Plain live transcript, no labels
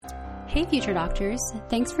Hey future doctors,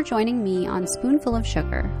 thanks for joining me on Spoonful of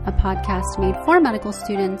Sugar, a podcast made for medical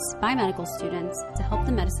students by medical students to help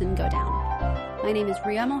the medicine go down. My name is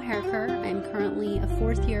Rhea Moherker. I'm currently a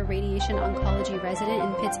fourth-year radiation oncology resident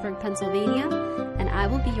in Pittsburgh, Pennsylvania, and I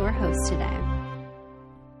will be your host today.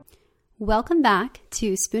 Welcome back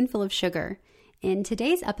to Spoonful of Sugar. In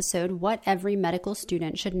today's episode, what every medical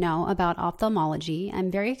student should know about ophthalmology,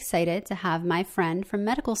 I'm very excited to have my friend from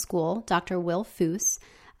medical school, Dr. Will Foos,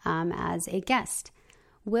 as a guest.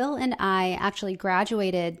 Will and I actually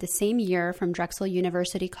graduated the same year from Drexel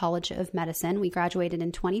University College of Medicine. We graduated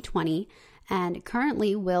in 2020, and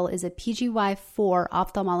currently Will is a PGY4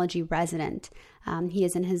 ophthalmology resident. He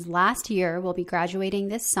is in his last year, will be graduating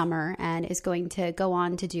this summer, and is going to go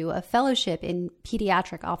on to do a fellowship in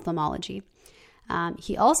pediatric ophthalmology.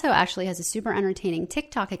 He also actually has a super entertaining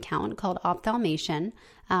TikTok account called Ophthalmation,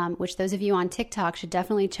 which those of you on TikTok should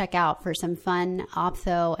definitely check out for some fun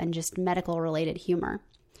ophtho and just medical related humor.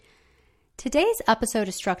 Today's episode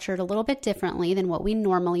is structured a little bit differently than what we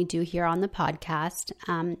normally do here on the podcast.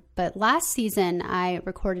 But last season, I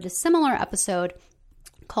recorded a similar episode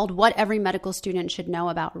called What Every Medical Student Should Know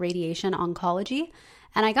About Radiation Oncology,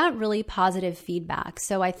 and I got really positive feedback.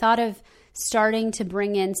 So I thought of starting to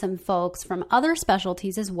bring in some folks from other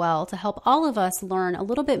specialties as well to help all of us learn a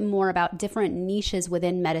little bit more about different niches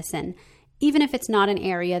within medicine, even if it's not an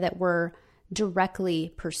area that we're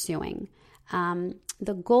directly pursuing.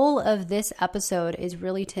 The goal of this episode is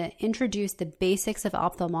really to introduce the basics of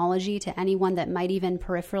ophthalmology to anyone that might even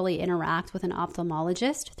peripherally interact with an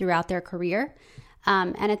ophthalmologist throughout their career.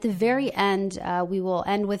 And at the very end, we will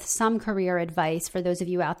end with some career advice for those of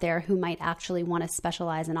you out there who might actually want to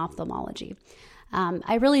specialize in ophthalmology.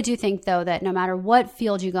 I really do think, though, that no matter what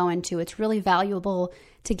field you go into, it's really valuable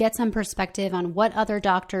to get some perspective on what other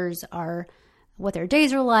doctors are, what their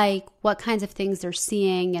days are like, what kinds of things they're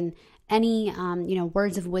seeing, and any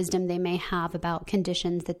words of wisdom they may have about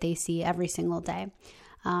conditions that they see every single day.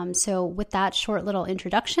 So with that short little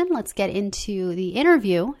introduction, let's get into the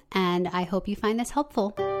interview, and I hope you find this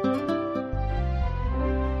helpful.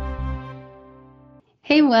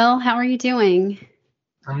 Hey, Will, how are you doing?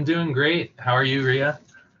 I'm doing great. How are you, Rhea?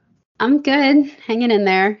 I'm good, hanging in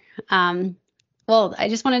there. Well, I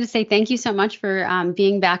just wanted to say thank you so much for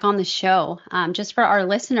being back on the show. Just for our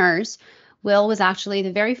listeners, Will was actually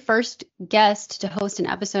the very first guest to host an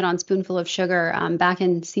episode on Spoonful of Sugar back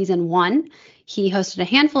in season 1. He hosted a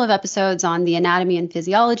handful of episodes on the anatomy and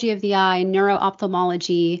physiology of the eye,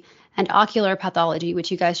 neuro-ophthalmology, and ocular pathology, which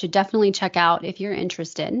you guys should definitely check out if you're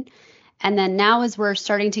interested. And then now, as we're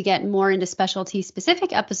starting to get more into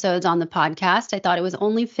specialty-specific episodes on the podcast, I thought it was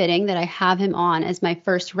only fitting that I have him on as my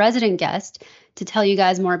first resident guest to tell you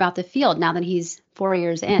guys more about the field now that he's 4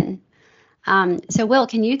 years in. So Will,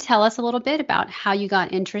 can you tell us a little bit about how you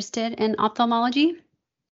got interested in ophthalmology?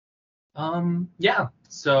 Yeah.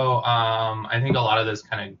 So I think a lot of this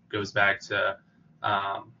kind of goes back to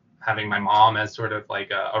having my mom as sort of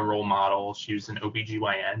like a role model. She was an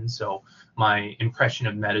OBGYN. So my impression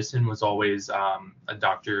of medicine was always a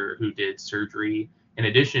doctor who did surgery in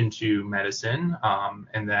addition to medicine.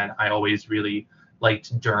 And then I always really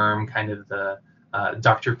liked derm, kind of the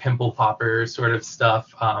Dr. Pimple Popper sort of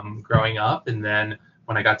stuff growing up. And then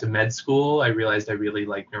when I got to med school, I realized I really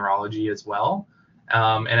liked neurology as well.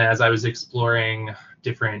 And as I was exploring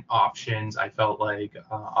different options, I felt like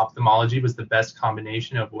ophthalmology was the best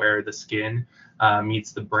combination of where the skin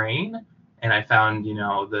meets the brain. And I found,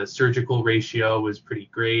 the surgical ratio was pretty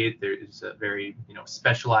great. There's a very,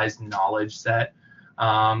 specialized knowledge set.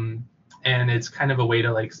 And it's kind of a way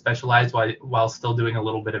to like specialize while still doing a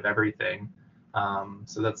little bit of everything.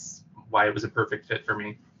 So that's why it was a perfect fit for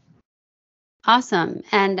me. Awesome.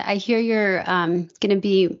 And I hear you're going to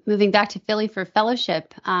be moving back to Philly for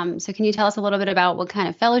fellowship. So can you tell us a little bit about what kind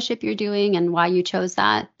of fellowship you're doing and why you chose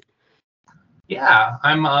that? Yeah,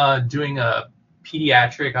 I'm doing a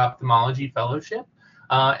pediatric ophthalmology fellowship.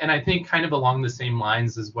 And I think kind of along the same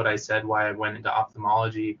lines as what I said, why I went into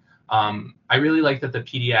ophthalmology. I really like that the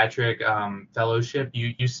pediatric fellowship,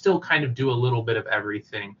 you still kind of do a little bit of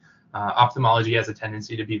everything. Ophthalmology has a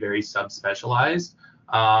tendency to be very subspecialized.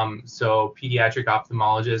 So pediatric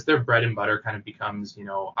ophthalmologists, their bread and butter kind of becomes,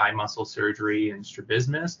 eye muscle surgery and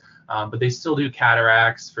strabismus, but they still do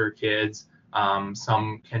cataracts for kids.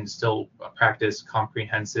 Some can still practice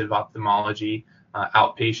comprehensive ophthalmology,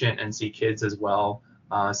 outpatient, and see kids as well.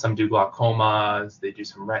 Some do glaucoma, they do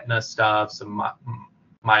some retina stuff, some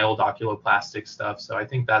mild oculoplastic stuff. So I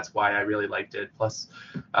think that's why I really liked it. Plus,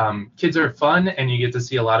 kids are fun, and you get to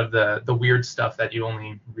see a lot of the weird stuff that you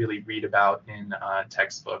only really read about in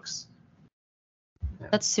textbooks.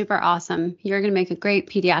 That's super awesome. You're going to make a great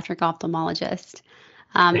pediatric ophthalmologist.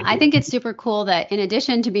 Thank I you. think it's super cool that in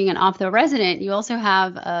addition to being an ophtho resident, you also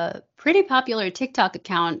have a pretty popular TikTok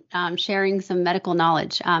account sharing some medical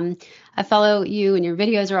knowledge. I follow you and your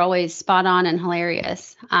videos are always spot on and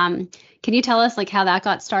hilarious. Can you tell us like how that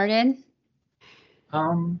got started?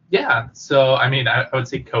 Yeah. So, I mean, I would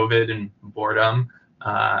say COVID and boredom.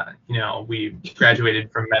 We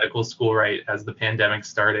graduated from medical school right as the pandemic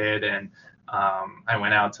started, and I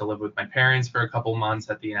went out to live with my parents for a couple months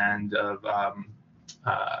at the end of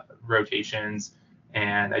rotations,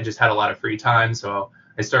 and I just had a lot of free time. So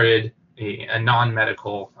I started a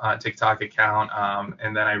non-medical TikTok account,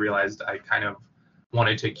 and then I realized I kind of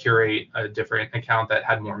wanted to curate a different account that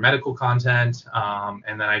had more medical content.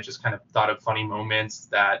 And then I just kind of thought of funny moments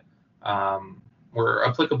that were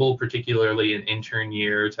applicable, particularly in intern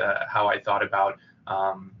year, to how I thought about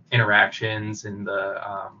interactions in the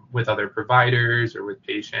with other providers or with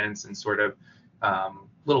patients, and sort of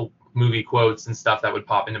little movie quotes and stuff that would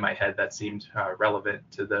pop into my head that seemed relevant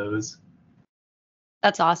to those.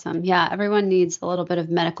 That's awesome. Yeah, everyone needs a little bit of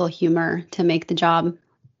medical humor to make the job a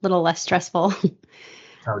little less stressful.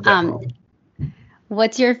 Oh, Um, definitely.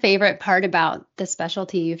 what's your favorite part about the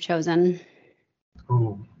specialty you've chosen?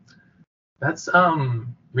 Ooh, that's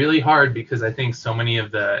really hard because I think so many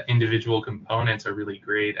of the individual components are really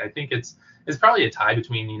great. I think it's probably a tie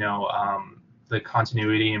between the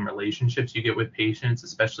continuity and relationships you get with patients,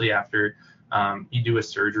 especially after you do a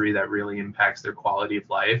surgery that really impacts their quality of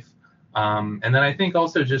life. And then I think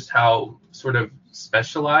also just how sort of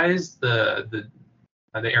specialized the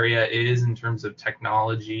area is in terms of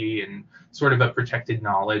technology, and sort of a protected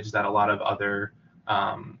knowledge that a lot of other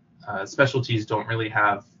specialties don't really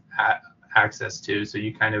have access to. So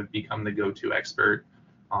you kind of become the go-to expert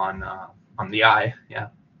on the eye. Yeah.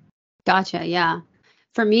 Gotcha. Yeah.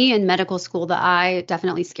 For me in medical school, the eye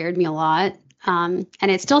definitely scared me a lot. And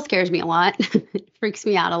it still scares me a lot. It freaks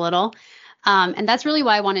me out a little. And that's really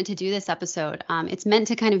why I wanted to do this episode. It's meant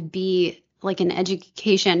to kind of be like an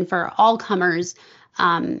education for all comers,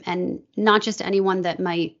 and not just anyone that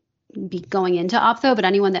might be going into ophtho, but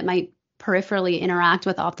anyone that might peripherally interact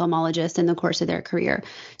with ophthalmologists in the course of their career.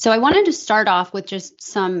 So I wanted to start off with just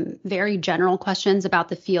some very general questions about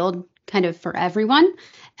the field, kind of for everyone.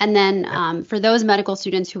 And then for those medical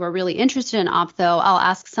students who are really interested in ophtho, I'll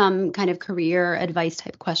ask some kind of career advice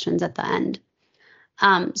type questions at the end.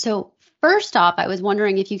 So first off, I was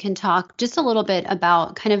wondering if you can talk just a little bit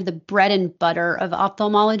about kind of the bread and butter of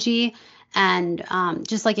ophthalmology, and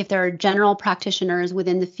just like if there are general practitioners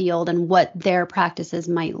within the field and what their practices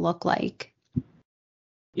might look like.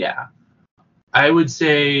 Yeah. I would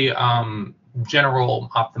say general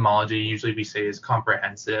ophthalmology, usually we say, is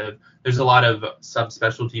comprehensive. There's a lot of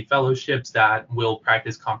subspecialty fellowships that will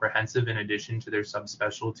practice comprehensive in addition to their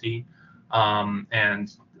subspecialty.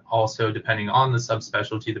 And also, depending on the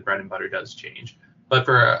subspecialty, the bread and butter does change. But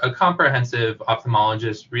for a comprehensive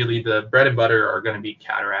ophthalmologist, really the bread and butter are going to be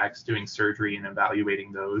cataracts, doing surgery and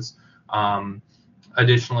evaluating those.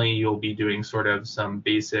 Additionally, you'll be doing sort of some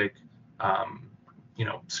basic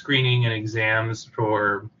screening and exams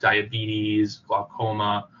for diabetes,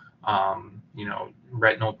 glaucoma,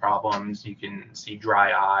 retinal problems. You can see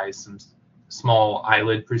dry eyes, some small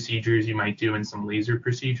eyelid procedures you might do, and some laser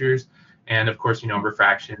procedures. And of course,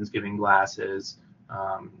 refractions, giving glasses.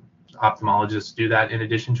 Ophthalmologists do that in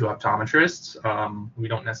addition to optometrists. We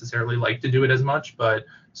don't necessarily like to do it as much, but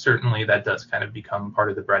certainly that does kind of become part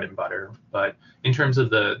of the bread and butter. But in terms of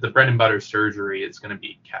the bread and butter surgery, it's going to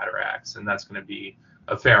be cataracts, and that's going to be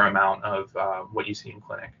a fair amount of what you see in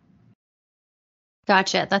clinic.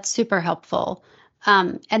 Gotcha. That's super helpful.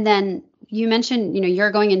 And then you mentioned,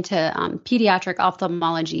 you're going into pediatric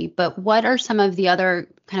ophthalmology, but what are some of the other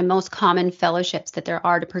kind of most common fellowships that there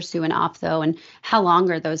are to pursue in ophtho, and how long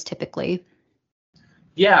are those typically?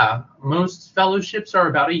 Yeah, most fellowships are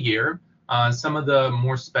about a year. Some of the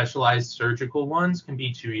more specialized surgical ones can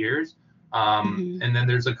be 2 years. Mhm. And then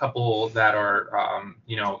there's a couple that are,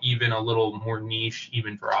 even a little more niche,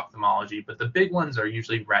 even for ophthalmology. But the big ones are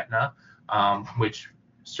usually retina, which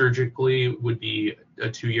surgically would be a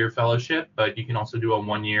 2-year fellowship, but you can also do a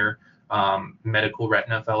 1-year medical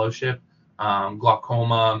retina fellowship.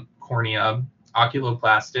 Glaucoma, cornea,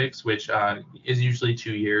 oculoplastics, which is usually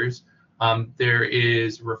 2 years. There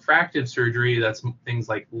is refractive surgery, that's things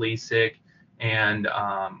like LASIK and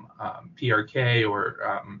PRK,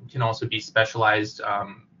 or can also be specialized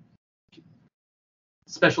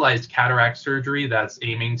cataract surgery that's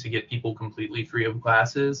aiming to get people completely free of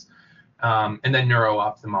glasses. And then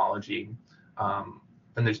neuro-ophthalmology.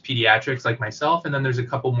 Then there's pediatrics like myself, and then there's a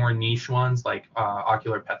couple more niche ones like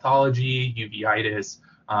ocular pathology, uveitis,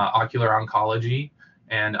 ocular oncology,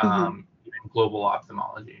 and even global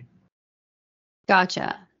ophthalmology.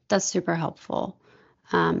 Gotcha. That's super helpful.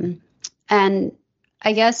 And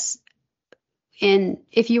I guess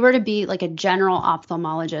if you were to be like a general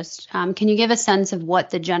ophthalmologist, can you give a sense of what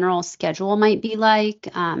the general schedule might be like,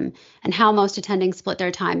 and how most attendings split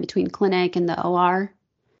their time between clinic and the OR?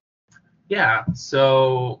 Yeah,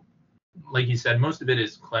 so like you said, most of it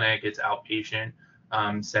is clinic. It's outpatient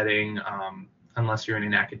setting, unless you're in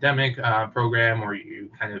an academic program or you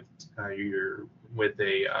kind of you're with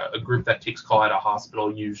a group that takes call at a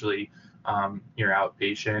hospital. Usually, you're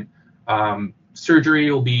outpatient. Surgery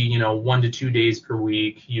will be 1 to 2 days per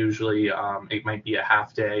week. Usually, it might be a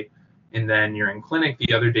half day, and then you're in clinic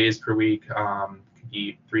the other days per week. Could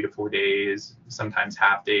be 3 to 4 days, sometimes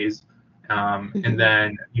half days. And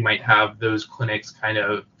then you might have those clinics kind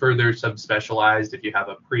of further subspecialized if you have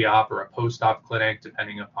a pre-op or a post-op clinic,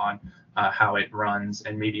 depending upon how it runs,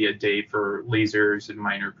 and maybe a day for lasers and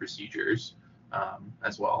minor procedures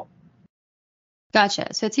as well.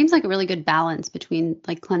 Gotcha. So it seems like a really good balance between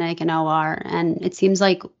like clinic and OR. And it seems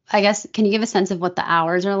like, I guess, can you give a sense of what the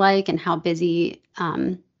hours are like and how busy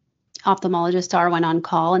ophthalmologists are when on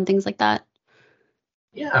call and things like that?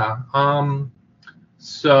 Yeah.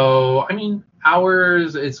 So, I mean,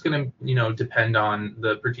 hours, it's going to, depend on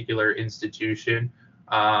the particular institution.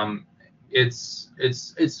 It's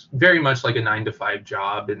very much like a 9 to 5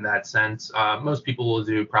 job in that sense. Most people will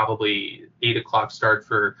do probably 8 o'clock start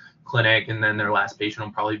for clinic, and then their last patient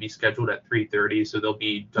will probably be scheduled at 3:30, so they'll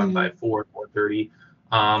be done by 4:30.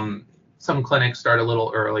 Some clinics start a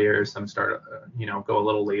little earlier, some start go a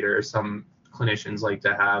little later. Some clinicians like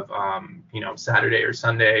to have Saturday or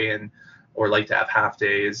Sunday, or like to have half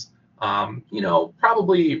days.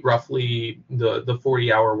 Probably roughly the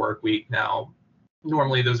 40-hour work week now.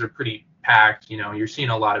 Normally those are pretty packed. You're seeing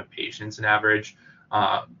a lot of patients. An average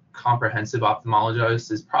comprehensive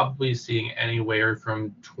ophthalmologist is probably seeing anywhere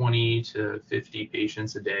from 20 to 50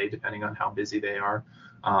 patients a day, depending on how busy they are.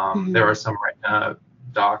 There are some retina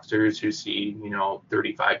doctors who see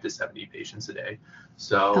 35 to 70 patients a day.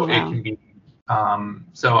 So it can be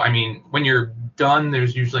so I mean, when you're done,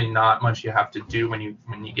 there's usually not much you have to do when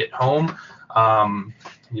you get home.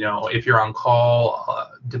 If you're on call,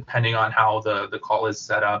 depending on how the call is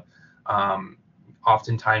set up,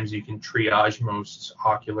 oftentimes you can triage most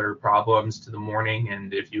ocular problems to the morning.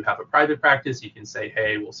 And if you have a private practice, you can say,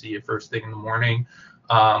 hey, we'll see you first thing in the morning.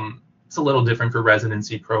 It's a little different for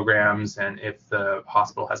residency programs. And if the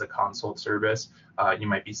hospital has a consult service, you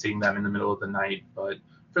might be seeing them in the middle of the night. But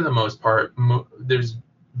for the most part, there's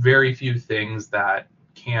very few things that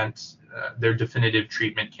their definitive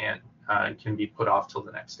treatment can be put off till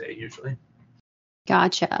the next day usually.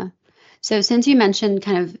 Gotcha. So since you mentioned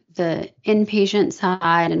kind of the inpatient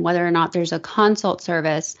side and whether or not there's a consult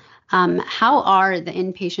service, how are the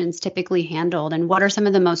inpatients typically handled, and what are some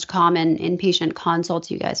of the most common inpatient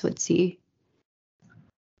consults you guys would see?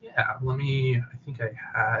 Yeah, I think I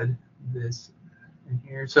had this in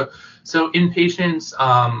here. So inpatients,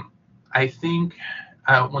 I think,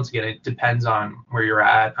 once again, it depends on where you're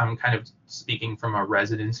at. I'm kind of speaking from a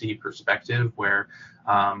residency perspective where,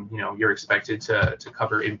 you're expected to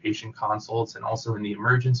cover inpatient consults and also in the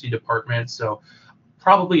emergency department. So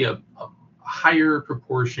probably a higher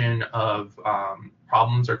proportion of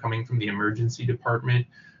problems are coming from the emergency department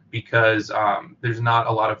because there's not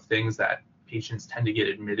a lot of things that patients tend to get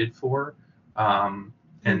admitted for.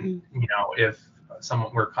 And, if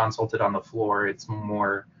someone were consulted on the floor, it's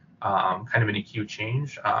more kind of an acute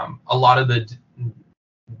change. A lot of the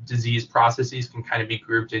disease processes can kind of be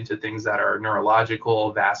grouped into things that are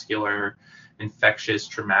neurological, vascular, infectious,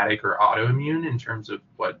 traumatic, or autoimmune in terms of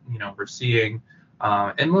what we're seeing.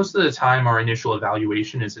 And most of the time, our initial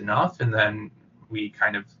evaluation is enough, and then we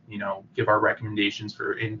kind of give our recommendations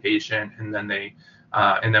for inpatient, and then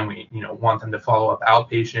we want them to follow up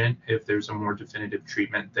outpatient if there's a more definitive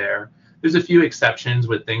treatment there. There's a few exceptions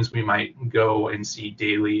with things we might go and see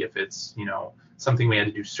daily if it's something we had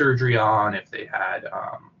to do surgery on, if they had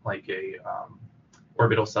like a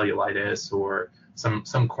orbital cellulitis or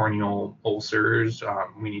some corneal ulcers,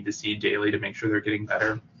 we need to see daily to make sure they're getting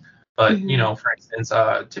better. But for instance,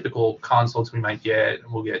 typical consults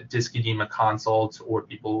we'll get disc edema consults, or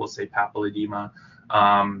people will say papilledema.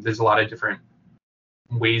 There's a lot of different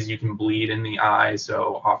ways you can bleed in the eye,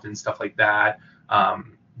 so often stuff like that.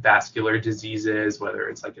 Vascular diseases, whether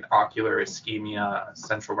it's like an ocular ischemia,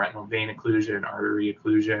 central retinal vein occlusion, artery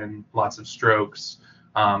occlusion, lots of strokes,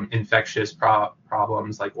 infectious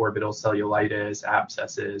problems like orbital cellulitis,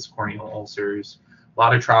 abscesses, corneal ulcers.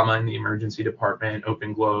 lot of trauma in the emergency department,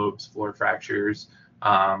 open globes, floor fractures,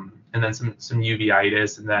 and then some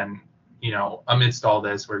uveitis. And then, amidst all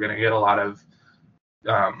this, we're going to get a lot of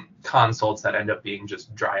consults that end up being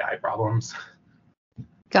just dry eye problems.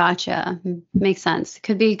 Gotcha. Makes sense.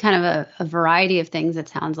 Could be kind of a variety of things, it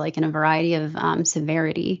sounds like, and a variety of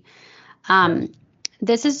severity.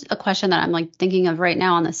 This is a question that I'm like thinking of right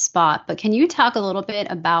now on the spot, but can you talk a little bit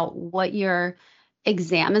about what your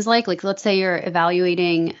exam is like? Like, let's say you're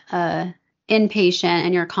evaluating a inpatient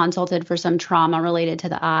and you're consulted for some trauma related to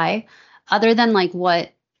the eye, other than like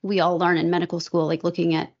what we all learn in medical school, like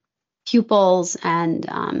looking at pupils and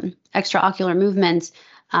extraocular movements.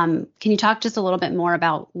 Can you talk just a little bit more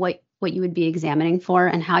about what you would be examining for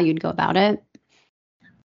and how you'd go about it?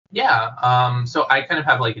 Yeah. So I kind of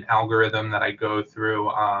have like an algorithm that I go through,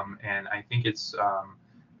 and I think it's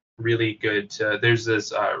really good there's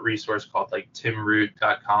this resource called like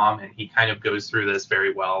timroot.com, and he kind of goes through this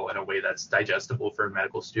very well in a way that's digestible for a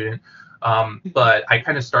medical student. But I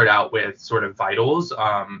kind of start out with sort of vitals.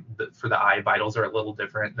 For the eye, vitals are a little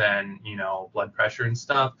different than, blood pressure and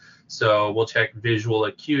stuff. So we'll check visual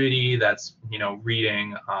acuity. That's,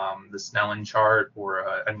 reading the Snellen chart or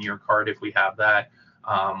a near card if we have that.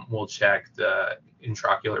 We'll check the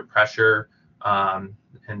intraocular pressure,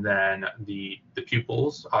 and then the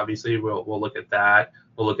pupils. Obviously, we'll look at that.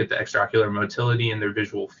 We'll look at the extraocular motility and their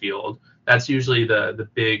visual field. That's usually the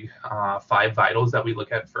big 5 vitals that we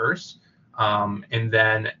look at first. And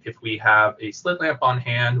then if we have a slit lamp on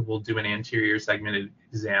hand, we'll do an anterior segmented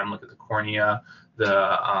exam, look at the cornea,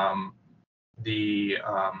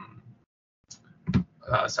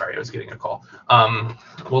 sorry, I was getting a call.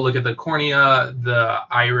 We'll look at the cornea, the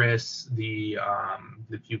iris, the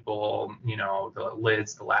pupil, the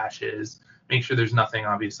lids, the lashes, make sure there's nothing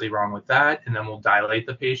obviously wrong with that. And then we'll dilate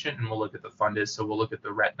the patient and we'll look at the fundus. So we'll look at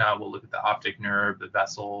the retina, we'll look at the optic nerve, the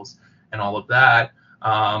vessels, and all of that.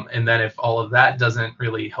 And then if all of that doesn't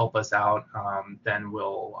really help us out, then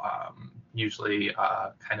we'll usually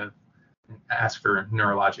kind of ask for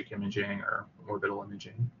neurologic imaging or orbital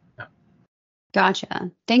imaging. Yeah. Gotcha.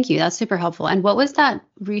 Thank you. That's super helpful. And what was that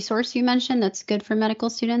resource you mentioned that's good for medical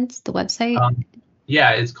students, the website?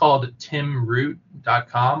 Yeah, it's called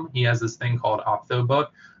timroot.com. He has this thing called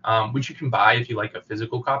OphthoBook, which you can buy if you like a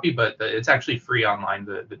physical copy, but it's actually free online,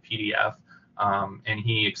 the PDF. And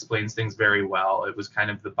he explains things very well. It was kind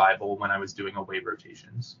of the Bible when I was doing away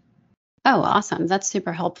rotations. Oh, awesome. That's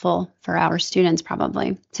super helpful for our students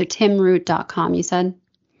probably. So timroot.com, you said?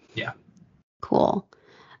 Yeah. Cool.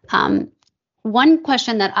 One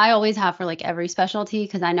question that I always have for like every specialty,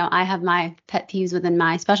 because I know I have my pet peeves within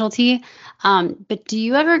my specialty, but do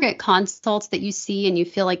you ever get consults that you see and you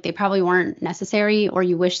feel like they probably weren't necessary, or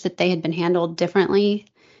you wish that they had been handled differently?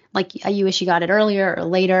 Like you wish you got it earlier or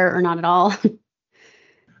later or not at all?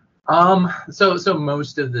 So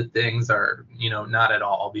most of the things are, not at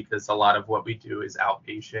all, because a lot of what we do is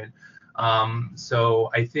outpatient.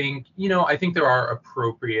 So I think there are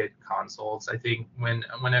appropriate consults. I think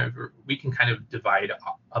whenever we can kind of divide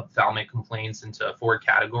ophthalmic complaints into 4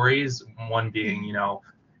 categories, one being,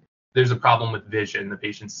 there's a problem with vision, the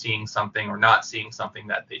patient's seeing something or not seeing something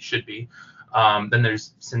that they should be. Then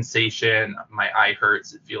there's sensation, my eye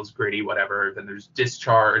hurts, it feels gritty, whatever. Then there's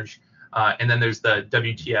discharge. And then there's the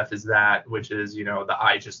WTF is that, which is, the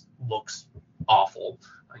eye just looks awful.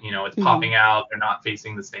 It's popping out, they're not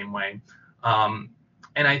facing the same way. And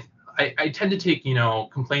I tend to take,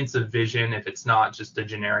 complaints of vision if it's not just a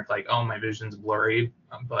generic, like, oh, my vision's blurry.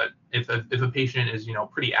 But if a patient is,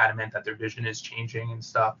 pretty adamant that their vision is changing and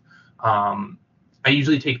stuff, I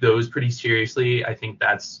usually take those pretty seriously. I think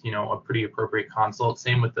that's, a pretty appropriate consult.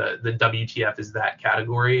 Same with the WTF is that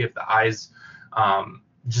category. If the eyes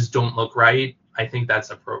just don't look right, I think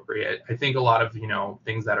that's appropriate. I think a lot of,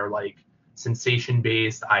 things that are like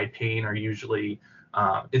sensation-based eye pain are usually,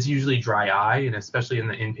 it's usually dry eye, and especially in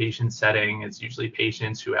the inpatient setting, it's usually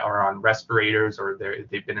patients who are on respirators or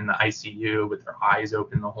they've been in the ICU with their eyes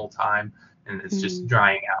open the whole time, and it's just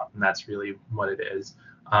drying out, and that's really what it is.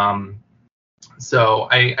 So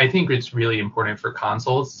I think it's really important for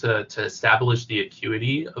consults to establish the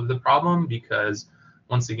acuity of the problem, because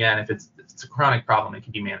once again, if it's a chronic problem, it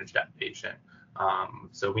can be managed outpatient.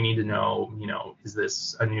 So we need to know, is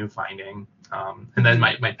this a new finding? And then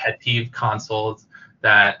my pet peeve consults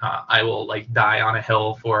that I will like die on a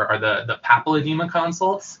hill for are the papilledema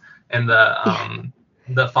consults and the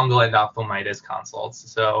fungal endophthalmitis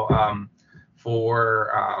consults. So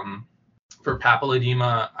for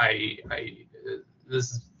papilledema,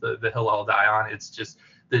 this is the hill I'll die on. It's just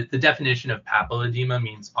the definition of papilledema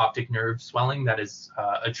means optic nerve swelling that is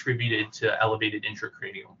attributed to elevated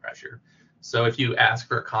intracranial pressure. So if you ask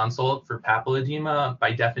for a consult for papilledema,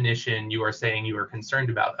 by definition, you are saying you are concerned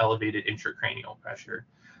about elevated intracranial pressure.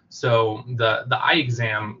 So the eye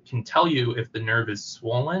exam can tell you if the nerve is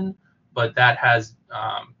swollen, but that has,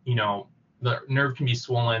 the nerve can be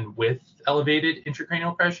swollen with elevated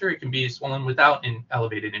intracranial pressure. It can be swollen without an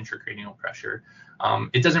elevated intracranial pressure.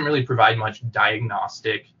 It doesn't really provide much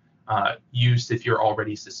diagnostic use if you're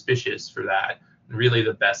already suspicious for that. Really,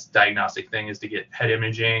 the best diagnostic thing is to get head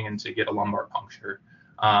imaging and to get a lumbar puncture.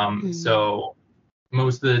 So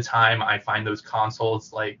most of the time, I find those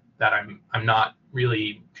consults like that I'm not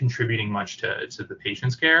really contributing much to the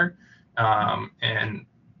patient's care, and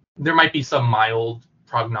there might be some mild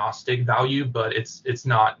prognostic value, but it's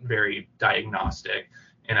not very diagnostic.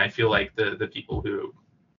 And I feel like the people who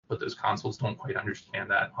put those consults don't quite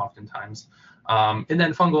understand that oftentimes. And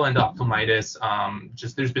then fungal endophthalmitis,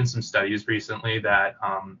 just there's been some studies recently that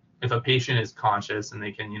if a patient is conscious and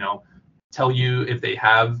they can, tell you if they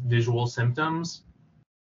have visual symptoms,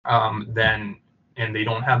 then and they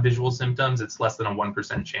don't have visual symptoms, it's less than a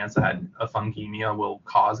 1% chance that a fungemia will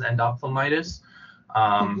cause endophthalmitis.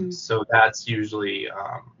 So that's usually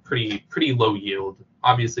pretty low yield.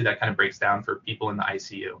 Obviously, that kind of breaks down for people in the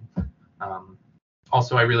ICU.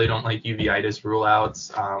 Also, I really don't like uveitis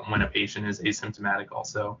rule-outs when a patient is asymptomatic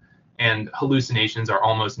also. And hallucinations are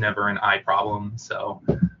almost never an eye problem, so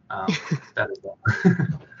that is well.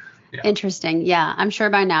 Yeah. Interesting. Yeah, I'm sure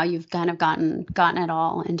by now you've kind of gotten it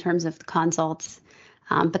all in terms of the consults,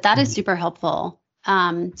 but that is super helpful.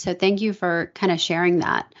 So thank you for kind of sharing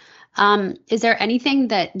that. Is there anything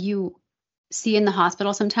that you see in the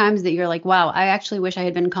hospital sometimes that you're like, wow, I actually wish I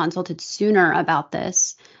had been consulted sooner about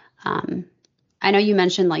this? I know you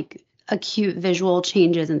mentioned like acute visual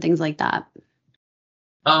changes and things like that.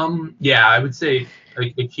 Yeah, I would say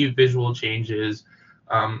like acute visual changes.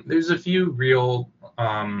 There's a few real,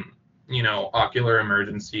 ocular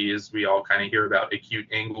emergencies. We all kind of hear about acute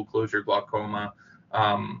angle closure glaucoma,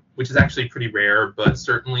 which is actually pretty rare, but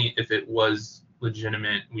certainly if it was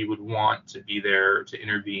legitimate, we would want to be there to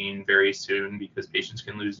intervene very soon because patients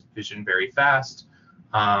can lose vision very fast.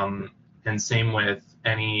 And same with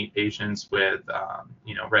any patients with,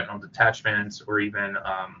 retinal detachments or even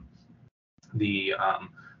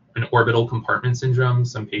an orbital compartment syndrome.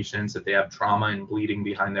 Some patients, if they have trauma and bleeding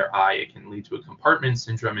behind their eye, it can lead to a compartment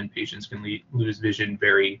syndrome, and patients can lose vision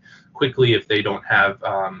very quickly if they don't have,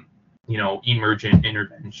 emergent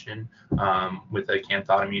intervention with a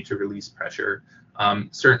canthotomy to release pressure.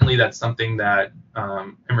 Certainly, that's something that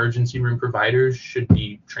emergency room providers should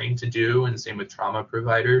be trained to do, and same with trauma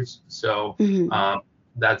providers. So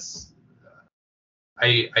that's,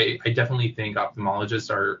 I definitely think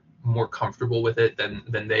ophthalmologists are more comfortable with it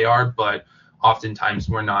than they are, but oftentimes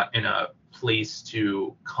we're not in a place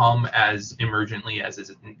to come as emergently as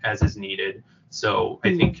is needed. So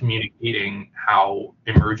I think communicating how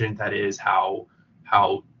emergent that is, how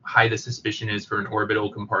high the suspicion is for an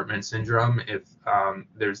orbital compartment syndrome, if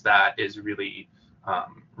there's that, is really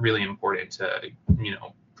really important to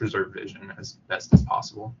preserve vision as best as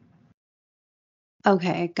possible.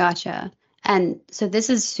 Okay, gotcha. And so this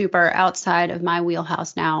is super outside of my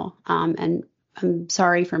wheelhouse now, and I'm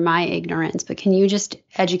sorry for my ignorance, but can you just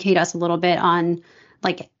educate us a little bit on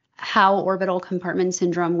like how orbital compartment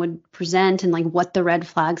syndrome would present and like what the red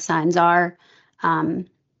flag signs are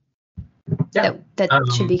that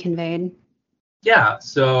should be conveyed? Yeah,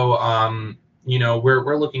 so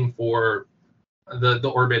we're looking for the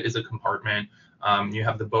orbit is a compartment. You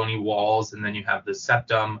have the bony walls, and then you have the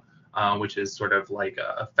septum, which is sort of like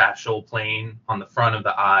a fascial plane on the front of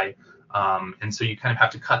the eye. And so you kind of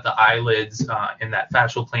have to cut the eyelids in that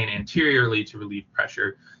fascial plane anteriorly to relieve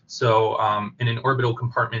pressure. So in an orbital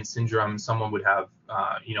compartment syndrome, someone would have,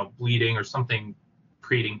 bleeding or something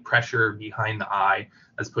creating pressure behind the eye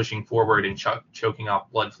that's pushing forward and choking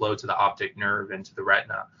off blood flow to the optic nerve and to the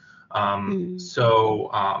retina.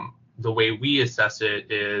 So the way we assess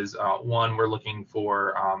it is, one, we're looking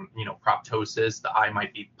for, proptosis. The eye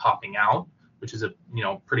might be popping out, which is a,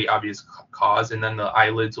 pretty obvious cause. And then the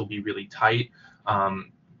eyelids will be really tight.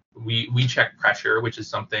 We check pressure, which is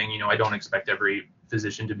something, I don't expect every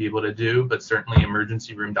physician to be able to do, but certainly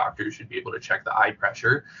emergency room doctors should be able to check the eye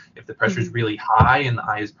pressure. If the pressure is really high and the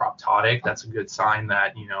eye is proptotic, that's a good sign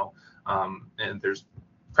that, and there's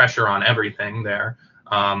pressure on everything there.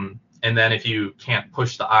 And then if you can't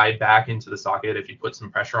push the eye back into the socket, if you put some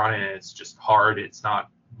pressure on it and it's just hard, it's not,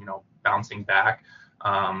 bouncing back,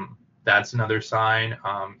 that's another sign.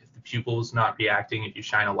 If the pupil is not reacting, if you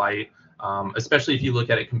shine a light, especially if you look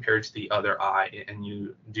at it compared to the other eye and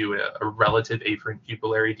you do a relative afferent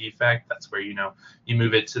pupillary defect. That's where, you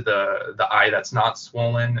move it to the eye that's not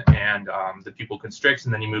swollen and the pupil constricts,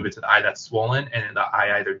 and then you move it to the eye that's swollen and the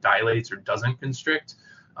eye either dilates or doesn't constrict.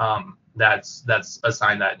 That's a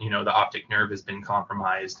sign that, the optic nerve has been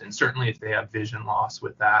compromised. And certainly if they have vision loss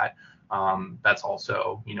with that, that's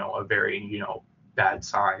also, a very, bad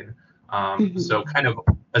sign. So kind of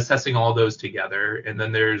assessing all those together. And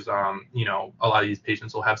then there's, a lot of these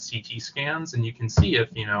patients will have CT scans, and you can see if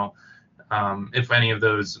any of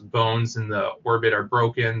those bones in the orbit are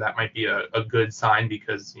broken. That might be a good sign,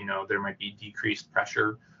 because, there might be decreased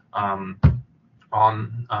pressure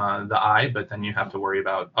on the eye, but then you have to worry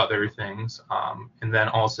about other things. And then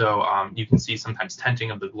also you can see sometimes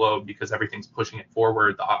tenting of the globe, because everything's pushing it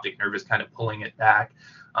forward. The optic nerve is kind of pulling it back.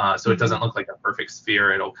 So it doesn't look like a perfect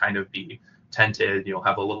sphere. It'll kind of be tented. You'll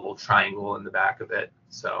have a little triangle in the back of it.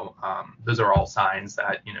 So those are all signs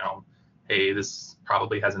that, hey, this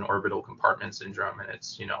probably has an orbital compartment syndrome, and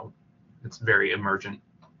it's very emergent.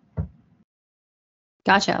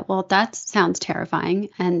 Gotcha. Well, that sounds terrifying,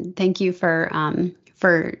 and thank you for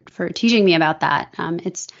teaching me about that.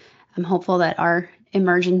 I'm hopeful that our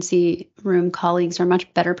emergency room colleagues are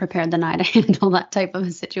much better prepared than I to handle that type of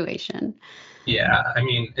a situation. Yeah, I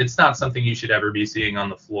mean, it's not something you should ever be seeing on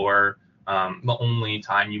the floor. The only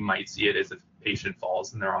time you might see it is if a patient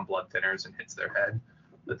falls and they're on blood thinners and hits their head.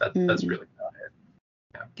 But that's really about it.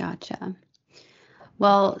 Yeah. Gotcha.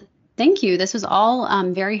 Well, thank you. This was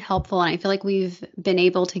all very helpful, and I feel like we've been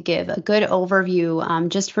able to give a good overview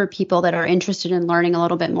just for people that are interested in learning a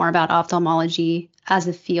little bit more about ophthalmology as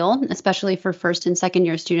a field, especially for first and second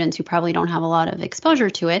year students who probably don't have a lot of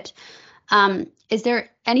exposure to it. Is there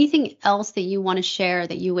anything else that you want to share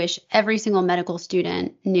that you wish every single medical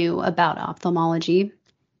student knew about ophthalmology?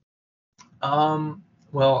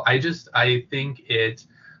 Well, I think it,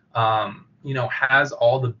 has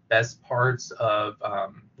all the best parts of,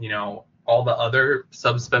 all the other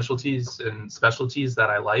subspecialties and specialties that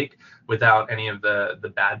I like, without any of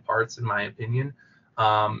the bad parts, in my opinion.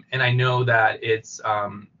 And I know that it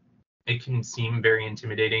can seem very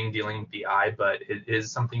intimidating dealing with the eye, but it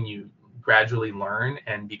is something you gradually learn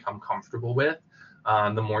and become comfortable with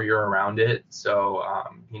the more you're around it. So,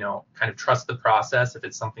 kind of trust the process if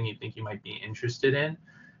it's something you think you might be interested in.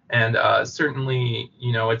 And certainly,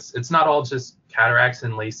 it's not all just cataracts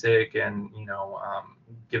and LASIK and,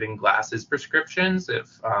 giving glasses prescriptions.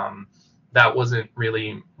 If that wasn't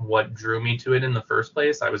really what drew me to it in the first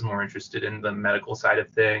place, I was more interested in the medical side of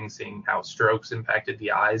things, seeing how strokes impacted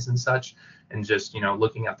the eyes and such, and just,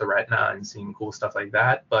 looking at the retina and seeing cool stuff like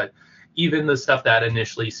that. But even the stuff that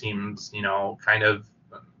initially seems, kind of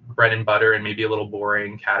bread and butter and maybe a little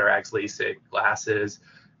boring, cataracts, LASIK, glasses,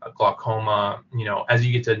 glaucoma, as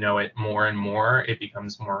you get to know it more and more, it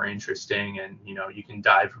becomes more interesting, and, you can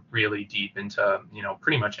dive really deep into,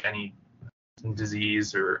 pretty much any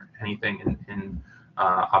disease or anything in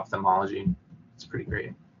ophthalmology. It's pretty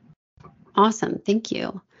great. Awesome. Thank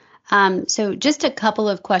you. So just a couple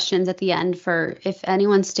of questions at the end for if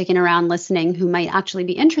anyone's sticking around listening who might actually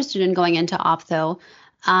be interested in going into ophtho.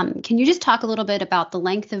 Can you just talk a little bit about the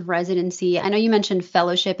length of residency? I know you mentioned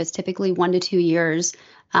fellowship is typically 1 to 2 years,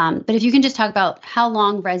 but if you can just talk about how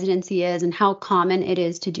long residency is and how common it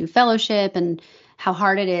is to do fellowship and how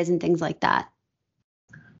hard it is and things like that.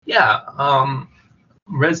 Yeah.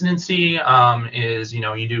 Residency is,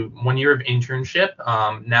 you do 1 year of internship.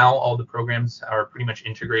 Now all the programs are pretty much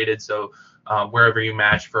integrated. So wherever you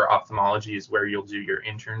match for ophthalmology is where you'll do your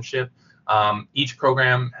internship. Each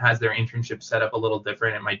program has their internship set up a little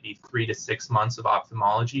different. It might be 3 to 6 months of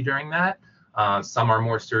ophthalmology during that. Some are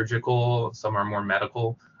more surgical, some are more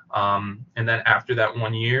medical. And then after that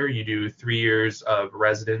 1 year, you do 3 years of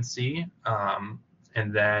residency.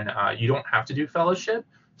 And then you don't have to do fellowship.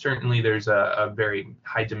 Certainly, there's a very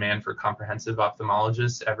high demand for comprehensive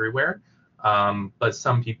ophthalmologists everywhere. But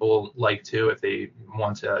some people like to, if they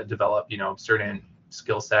want to develop, certain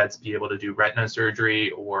skill sets, be able to do retina surgery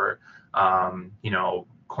or,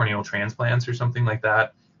 corneal transplants or something like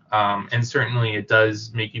that. And certainly, it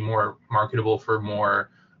does make you more marketable for more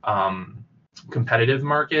competitive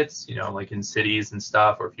markets, like in cities and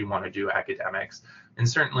stuff, or if you want to do academics. And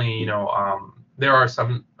certainly, there are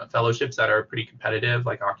some fellowships that are pretty competitive,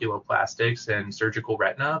 like oculoplastics and surgical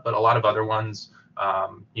retina, but a lot of other ones,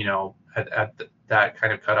 at that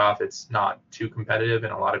kind of cutoff, it's not too competitive,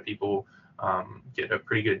 and a lot of people get a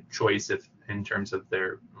pretty good choice in terms of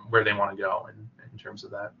where they want to go in terms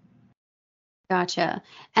of that. Gotcha.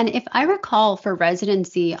 And if I recall, for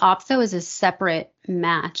residency, ophtho is a separate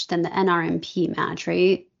match than the NRMP match,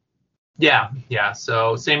 right? Yeah.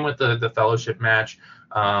 So same with the fellowship match.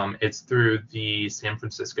 It's through the San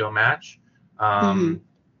Francisco match. Mm-hmm.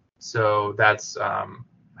 So that's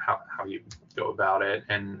how you go about it,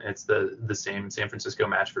 and it's the same San Francisco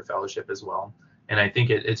match for fellowship as well. And I think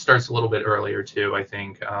it starts a little bit earlier too. I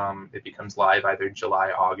think it becomes live either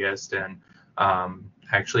July, August, and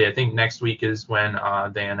actually I think next week is when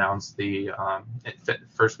they announce the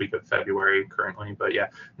first week of February currently. But yeah,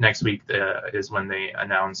 next week is when they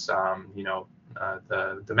announce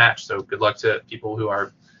the match. So good luck to people who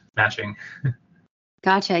are matching.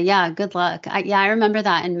 Gotcha. Yeah, good luck. I remember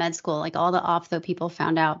that in med school, like all the ophtho people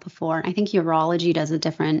found out before. I think urology does a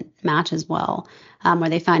different match as well, where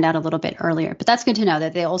they find out a little bit earlier. But that's good to know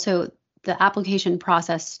that the application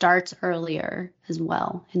process starts earlier as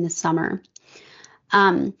well in the summer.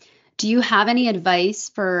 Do you have any advice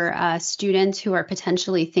for students who are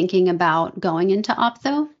potentially thinking about going into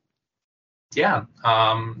ophtho? Yeah.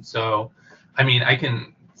 So, I mean, I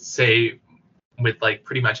can say with like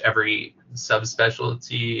pretty much every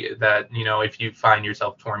subspecialty that, if you find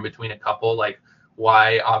yourself torn between a couple, like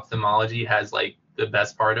why ophthalmology has like the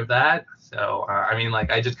best part of that. So, I mean, like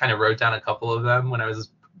I just kind of wrote down a couple of them when I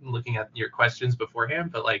was looking at your questions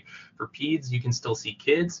beforehand, but like for peds, you can still see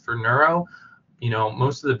kids. For neuro,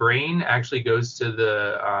 most of the brain actually goes to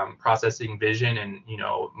the processing vision and,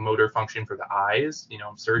 motor function for the eyes.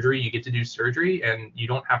 Surgery, you get to do surgery and you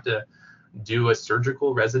don't have to do a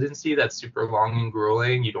surgical residency that's super long and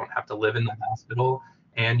grueling. You don't have to live in the hospital,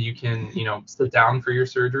 and you can, sit down for your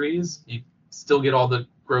surgeries. You still get all the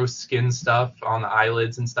gross skin stuff on the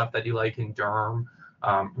eyelids and stuff that you like in derm.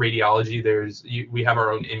 Radiology, we have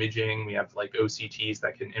our own imaging. We have like OCTs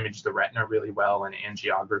that can image the retina really well, and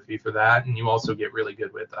angiography for that. And you also get really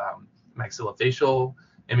good with maxillofacial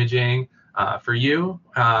imaging. For you,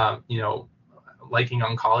 liking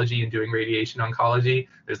oncology and doing radiation oncology,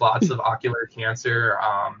 there's lots of ocular cancer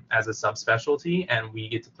as a subspecialty, and we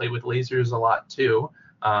get to play with lasers a lot too.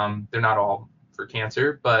 They're not all for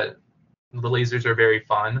cancer, but the lasers are very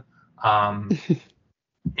fun.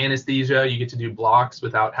 Anesthesia, you get to do blocks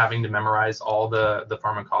without having to memorize all the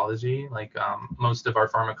pharmacology. Like most of our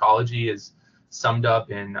pharmacology is summed up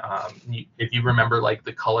in if you remember like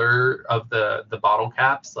the color of the bottle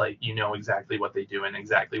caps, like exactly what they do and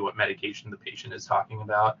exactly what medication the patient is talking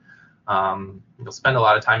about. You'll spend a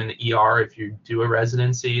lot of time in the ER if you do a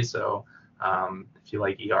residency. So if you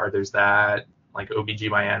like ER, there's that. Like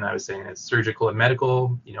OBGYN, I was saying it's surgical and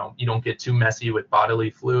medical. You don't get too messy with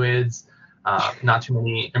bodily fluids. Not too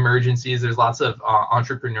many emergencies. There's lots of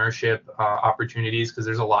entrepreneurship opportunities because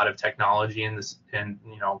there's a lot of technology in this, and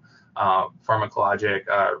pharmacologic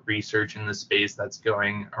research in the space that's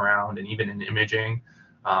going around, and even in imaging.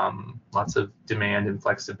 Lots of demand and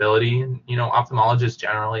flexibility. And ophthalmologists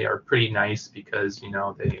generally are pretty nice because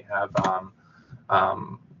they have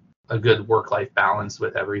a good work-life balance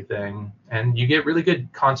with everything, and you get really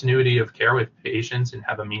good continuity of care with patients and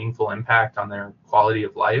have a meaningful impact on their quality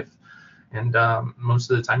of life. And most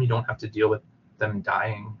of the time, you don't have to deal with them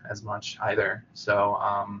dying as much either. So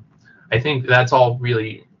I think that's all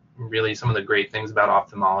really, really some of the great things about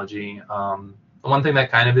ophthalmology. The one thing that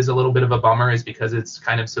kind of is a little bit of a bummer is because it's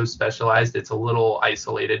kind of so specialized, it's a little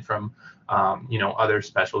isolated from, other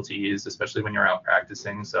specialties, especially when you're out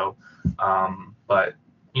practicing. So, but,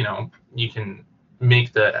 you can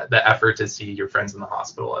make the effort to see your friends in the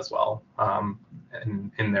hospital as well,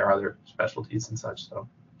 and in their other specialties and such. So,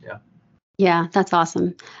 yeah. Yeah, that's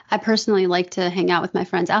awesome. I personally like to hang out with my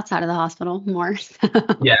friends outside of the hospital more.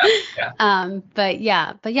 Yeah. But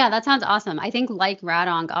yeah, that sounds awesome. I think like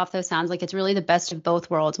Radonc, ophtho sounds like it's really the best of both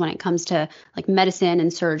worlds when it comes to like medicine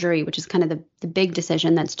and surgery, which is kind of the big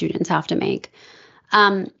decision that students have to make.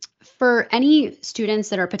 For any students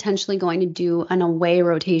that are potentially going to do an away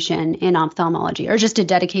rotation in ophthalmology or just a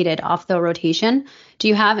dedicated ophtho rotation, do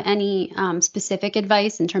you have any specific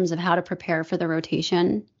advice in terms of how to prepare for the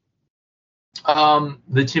rotation?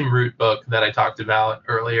 The Tim Root book that I talked about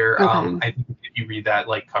earlier, Okay. I think if you read that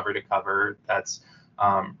like cover to cover, that's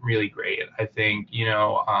really great. I think,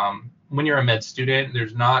 when you're a med student,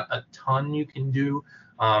 there's not a ton you can do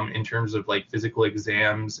in terms of like physical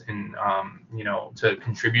exams and, to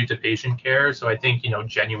contribute to patient care. So I think,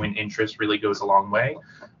 genuine interest really goes a long way.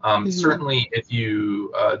 Certainly if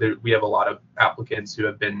we have a lot of applicants who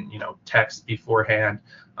have been, texted beforehand,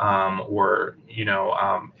 or,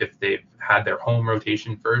 if they've had their home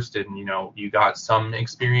rotation first and, you got some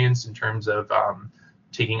experience in terms of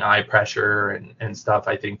taking eye pressure and stuff.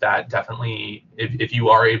 I think that definitely, if you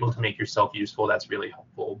are able to make yourself useful, that's really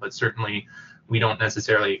helpful. But certainly we don't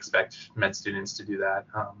necessarily expect med students to do that.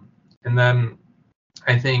 And then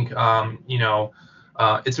I think,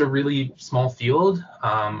 it's a really small field.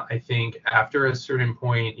 I think after a certain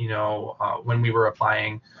point, when we were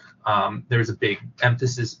applying, there's a big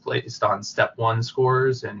emphasis placed on step one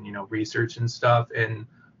scores and, research and stuff. And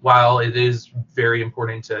while it is very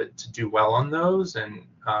important to do well on those, and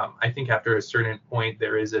I think after a certain point,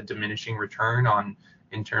 there is a diminishing return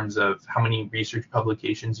in terms of how many research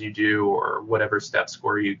publications you do or whatever step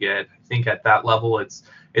score you get. I think at that level, it's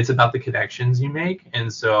about the connections you make.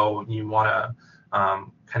 And so you want to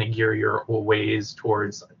kind of gear your ways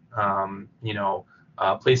towards,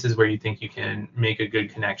 places where you think you can make a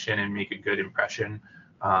good connection and make a good impression.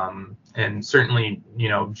 And certainly,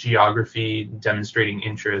 geography, demonstrating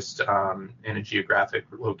interest in a geographic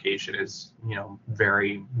location is,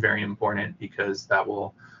 very, very important, because that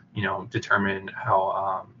will, determine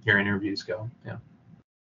how your interviews go. Yeah.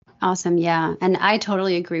 Awesome. Yeah. And I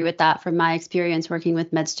totally agree with that from my experience working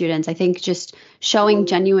with med students. I think just showing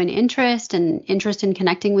genuine interest and interest in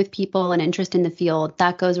connecting with people and interest in the field,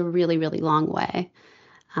 that goes a really, really long way.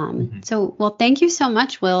 Well, thank you so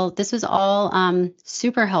much, Will. This was all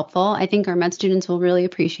super helpful. I think our med students will really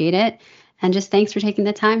appreciate it. And just thanks for taking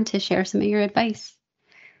the time to share some of your advice.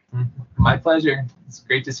 My pleasure. It's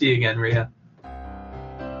great to see you again, Rhea.